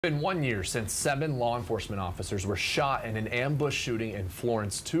It's been 1 year since 7 law enforcement officers were shot in an ambush shooting in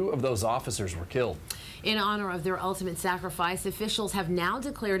Florence. 2 of those officers were killed. In honor of their ultimate sacrifice, officials have now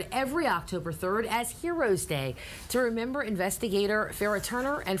declared every October 3rd as Heroes Day to remember investigator Farrah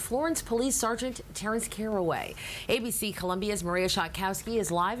Turner and Florence Police Sergeant Terrence Caraway. ABC Columbia's Maria Shatkowski is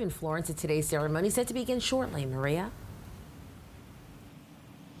live in Florence at today's ceremony, set to begin shortly. Maria?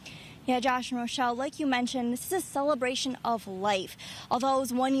 Yeah, Josh and Rochelle, like you mentioned, this is a celebration of life. Although it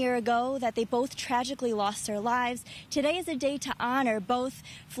was 1 year ago that they both tragically lost their lives, today is a day to honor both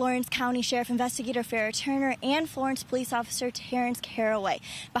Florence County Sheriff Investigator Farrah Turner and Florence Police Officer Terrence Caraway.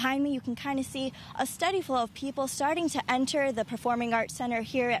 Behind me, you can kind of see a steady flow of people starting to enter the Performing Arts Center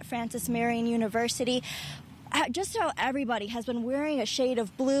here at Francis Marion University. Just about everybody has been wearing a shade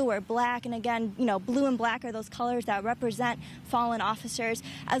of blue or black, and again, blue and black are those colors that represent fallen officers,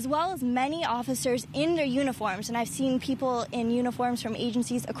 as well as many officers in their uniforms, and I've seen people in uniforms from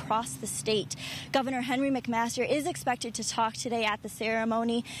agencies across the state. Governor Henry McMaster is expected to talk today at the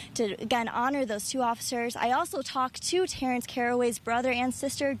ceremony to, again, honor those 2 officers. I also talked to Terrence Caraway's brother and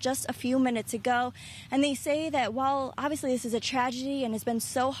sister just a few minutes ago, and they say that while obviously this is a tragedy and has been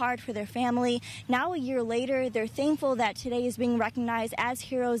so hard for their family, now a year later, they're thankful that today is being recognized as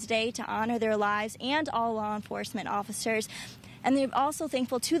Heroes Day to honor their lives and all law enforcement officers. And they're also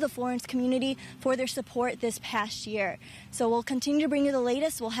thankful to the Florence community for their support this past year. So we'll continue to bring you the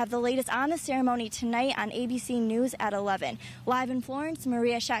latest. We'll have the latest on the ceremony tonight on ABC News at 11. Live in Florence,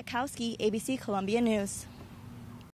 Maria Shatkowski, ABC Columbia News.